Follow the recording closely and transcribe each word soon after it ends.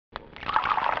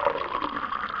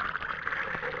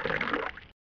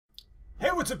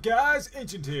What's up, guys?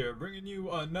 Ancient here, bringing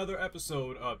you another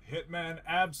episode of Hitman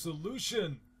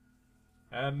Absolution.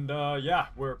 And, yeah,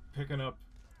 we're picking up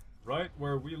right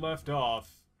where we left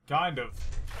off. Kind of.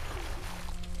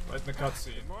 Right in the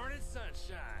cutscene. Good morning,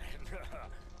 sunshine.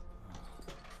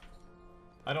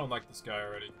 I don't like this guy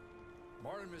already.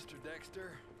 Morning, Mr.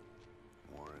 Dexter.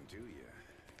 Morning to you.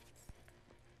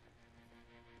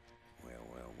 Well.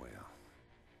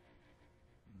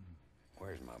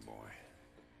 Where's my boy?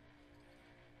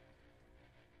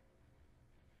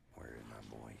 Where is my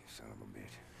boy, you son of a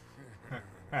bitch?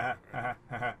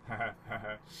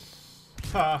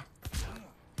 Ha.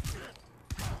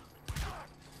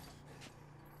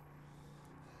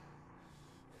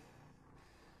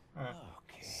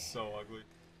 Okay. So ugly.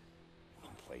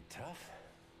 Don't play tough.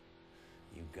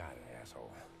 You got it,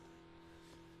 asshole.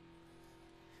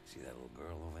 See that little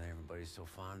girl over there everybody's so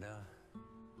fond of?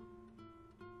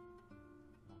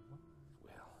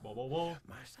 Well,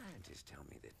 my scientists tell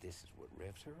me that this is what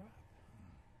revs her up.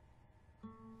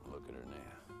 Look at her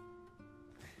now.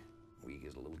 Weak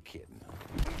as a little kitten.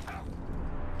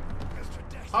 Mr.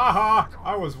 Dexter. Haha!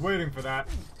 I was waiting for that.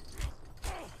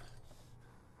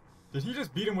 Did he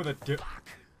just beat him with a dip?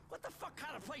 What the fuck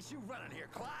kind of place you running here,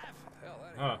 Clive? Hell,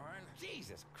 that ain't Huh. mine.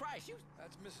 Jesus Christ, you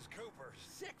That's Mrs. Cooper's.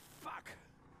 sick fuck.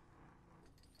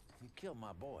 You killed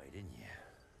my boy, didn't you?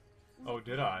 Oh,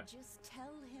 did I? Just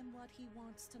tell him what he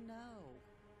wants to know.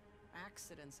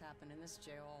 Accidents happen in this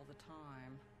jail all the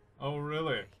time. Oh,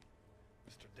 really?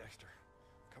 Mr. Dexter,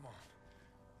 come on.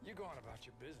 You go on about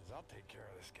your business. I'll take care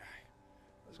of this guy.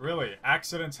 Let's go. Really?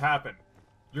 Accidents happen.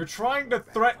 You're trying to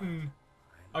threaten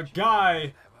a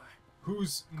guy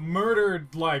who's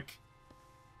murdered, like...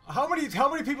 How many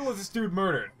people has this dude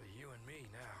murdered? It'll be you and me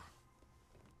now.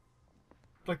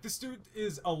 Like, this dude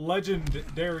is a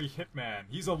legendary hitman.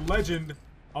 He's a legend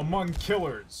among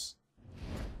killers.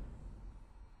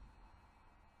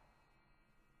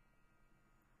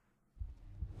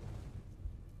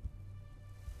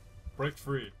 Break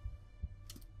free.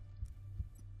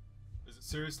 Is it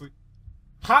seriously?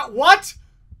 What?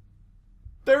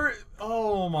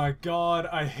 Oh my god,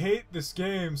 I hate this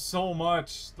game so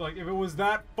much. Like, if it was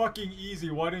that fucking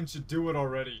easy, why didn't you do it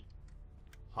already?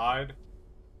 Hide.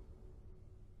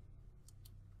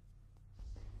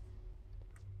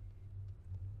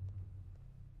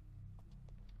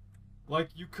 Like,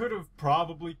 you could have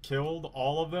probably killed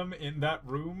all of them in that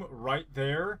room right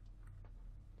there.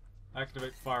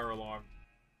 Activate fire alarm.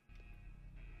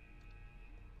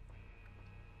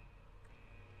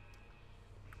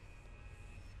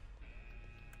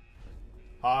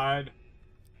 Hide.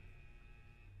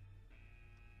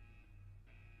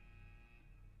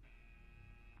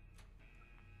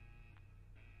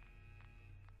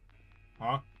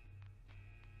 Huh?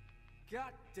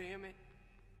 God damn it.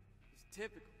 It's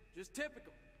typical. Just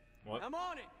typical. What? I'm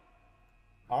on it.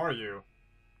 Are you?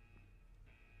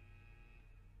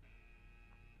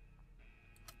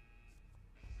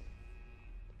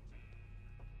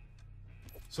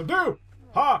 Subdue!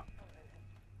 Ha!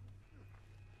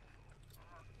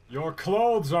 Your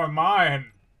clothes are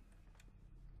mine!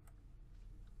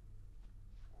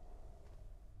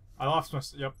 I lost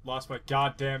my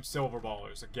goddamn silver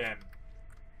ballers again.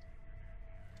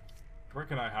 Where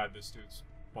can I hide this dude's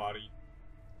body?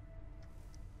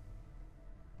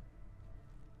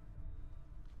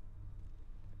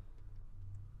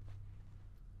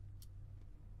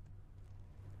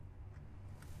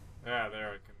 Yeah, there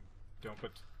I can dump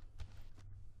it.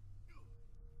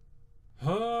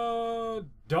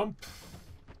 Dump.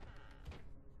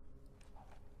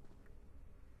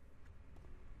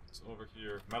 It's over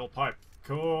here. Metal pipe.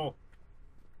 Cool.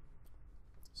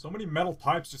 So many metal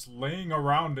pipes just laying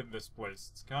around in this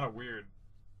place. It's kind of weird.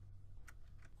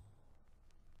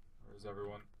 Where's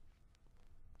everyone?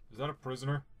 Is that a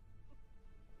prisoner?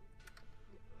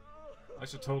 I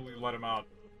should totally let him out.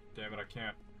 Damn it, I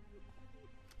can't.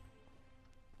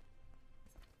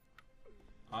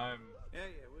 Yeah,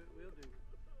 we'll do.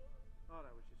 Thought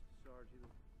I was just a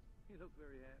sergeant. He looked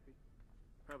very happy.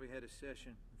 Probably had a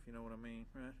session, if you know what I mean,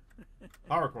 right?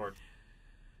 Power cord.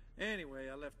 Anyway,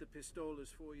 I left the pistolas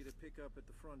for you to pick up at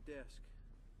the front desk.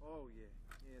 Oh, yeah.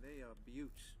 Yeah, they are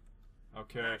beauts.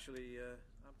 Okay. Actually,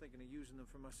 I'm thinking of using them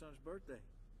for my son's birthday.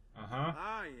 Uh-huh.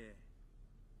 Ah, yeah.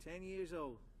 10 years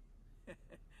old. Yeah,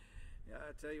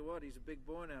 I tell you what, he's a big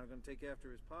boy now, gonna take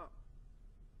after his pop.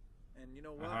 And you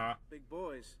know what? Big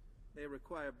boys, they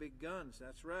require big guns.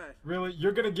 That's right. Really?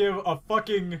 You're gonna give a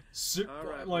fucking All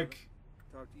right, like...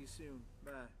 brother. Talk to you soon.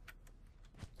 Bye.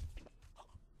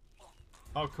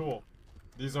 Oh, cool.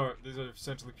 These are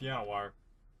essentially piano wire.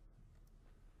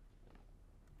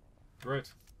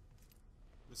 Great.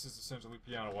 This is essentially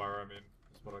piano wire, I mean,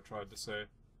 is what I tried to say.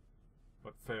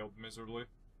 But failed miserably.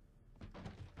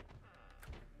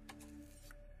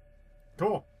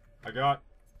 Cool! I got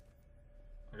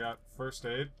first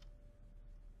aid.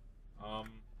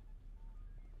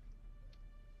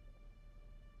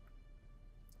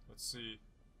 Let's see.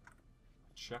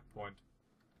 Checkpoint.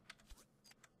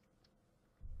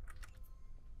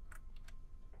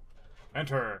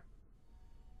 Enter!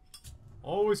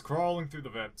 Always crawling through the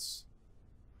vents.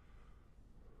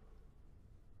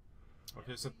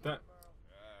 Okay, so that...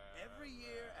 Every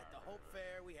year at the Hope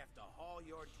Fair, we have to haul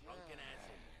your drunken ass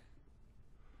in here.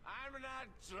 I'm not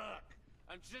drunk.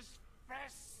 I'm just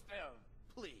festive.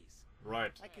 Please.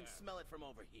 Right. I can smell it from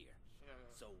over here.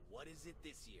 So what is it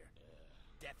this year?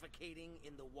 Defecating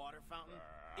in the water fountain?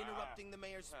 Interrupting the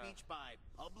mayor's speech by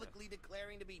publicly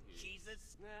declaring to be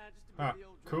Jesus? Nah, just a Huh, video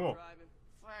drunk cool. driving.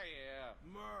 Fire.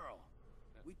 Merle,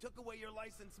 we took away your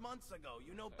license months ago.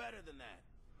 You know better than that.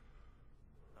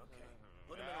 Okay,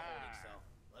 put him in a holding cell.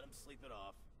 Let him sleep it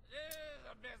off. This is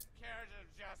a miscarriage of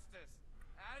justice.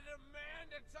 I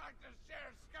demand to talk to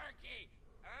Sheriff Skarky.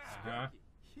 Uh-huh.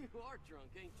 You are drunk,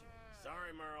 ain't you?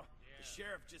 Sorry, Merle. The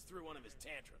sheriff just threw one of his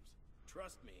tantrums.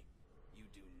 Trust me, you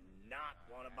do not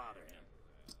want to bother him.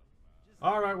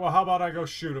 Alright, well how about I go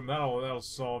shoot him? That'll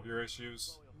solve your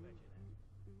issues.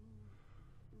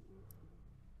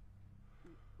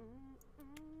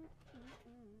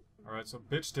 Alright, so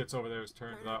bitch tits over there is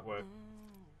turned that way.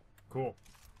 Cool.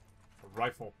 A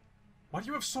rifle. Why do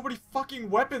you have so many fucking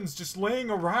weapons just laying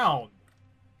around?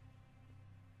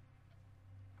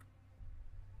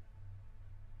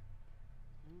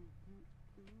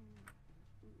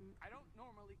 I don't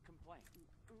normally complain,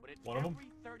 but it's One of them? every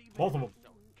 30 minutes Both of them. or so.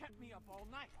 Kept me up all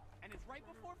night, and it's right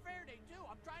before fair day too.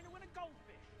 I'm trying to win a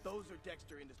goldfish. Those are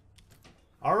Dexter in the...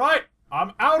 Alright,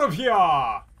 I'm out of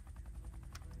here!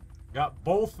 Got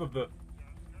both of the...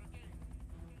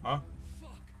 Huh?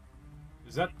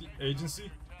 Is that the agency?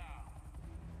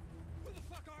 Who the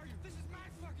fuck are you? This is my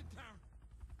fucking town.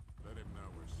 Let him know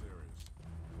we're serious.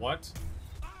 What?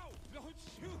 Ow! Don't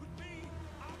shoot me!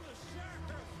 I'm the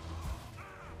sheriff!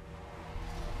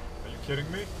 Are you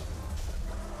kidding me?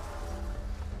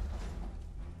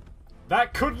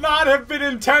 That could not have been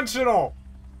intentional!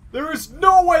 There is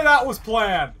no way that was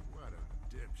planned! What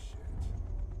a dipshit.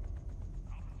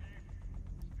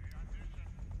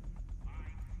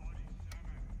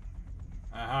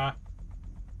 Uh-huh.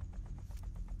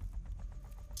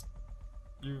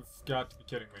 You've got to be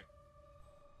kidding me.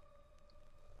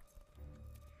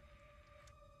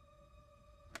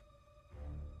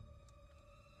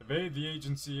 Evade the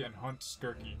agency and hunt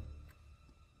Skirky.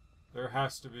 There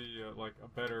has to be, like, a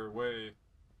better way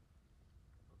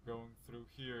of going through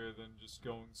here than just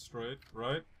going straight,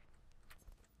 right?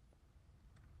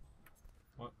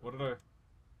 What did I...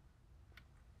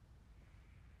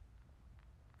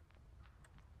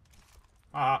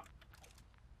 Ah!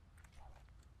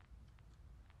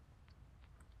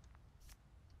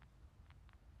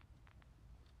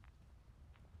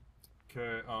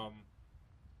 Okay,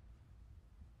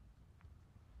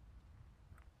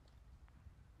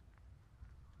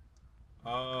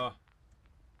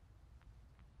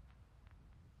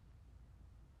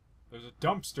 there's a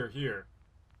dumpster here.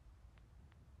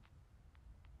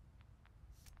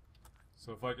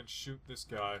 So if I can shoot this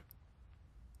guy.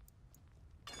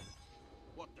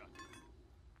 What the?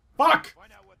 Fuck!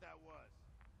 Find out what that was.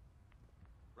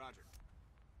 Roger.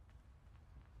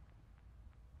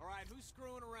 All right, who's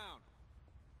screwing around?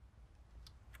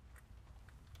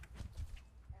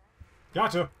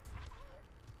 Gotcha!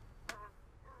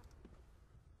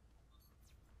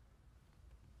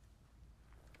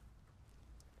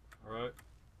 Alright.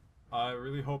 I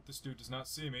really hope this dude does not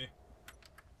see me.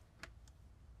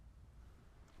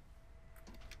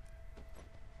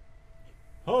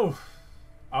 Oh!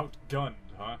 Outgunned,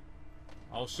 huh?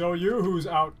 I'll show you who's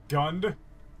outgunned! I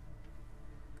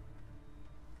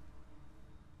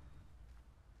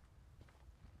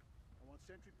want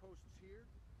sentry posts here,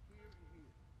 here, and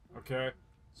here. Okay,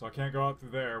 so I can't go out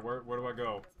through there. Where do I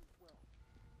go?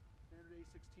 Standard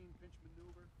A16 pinch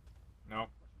maneuver. No.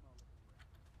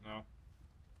 No.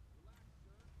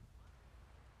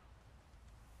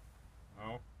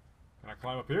 No. Can I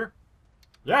climb up here?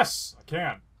 Yes! I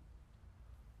can!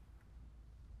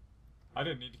 I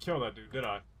didn't need to kill that dude, did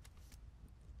I? I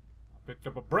picked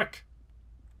up a brick!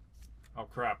 Oh,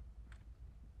 crap.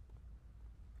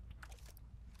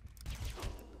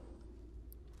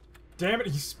 Damn it,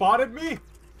 he spotted me?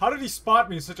 How did he spot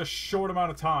me in such a short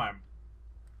amount of time?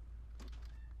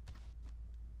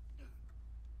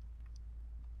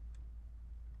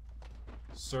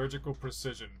 Surgical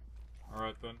precision.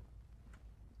 Alright then.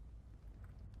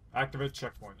 Activate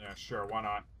checkpoint. Yeah, sure. Why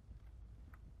not?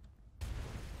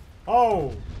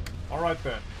 Oh! Alright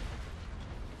then.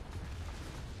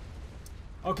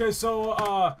 Okay,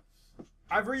 so,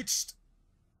 I've reached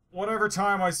whatever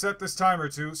time I set this timer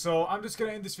to, so I'm just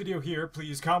gonna end this video here.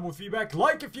 Please comment with feedback,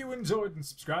 like if you enjoyed, and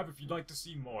subscribe if you'd like to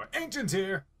see more. Ancient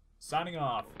here, signing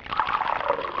off.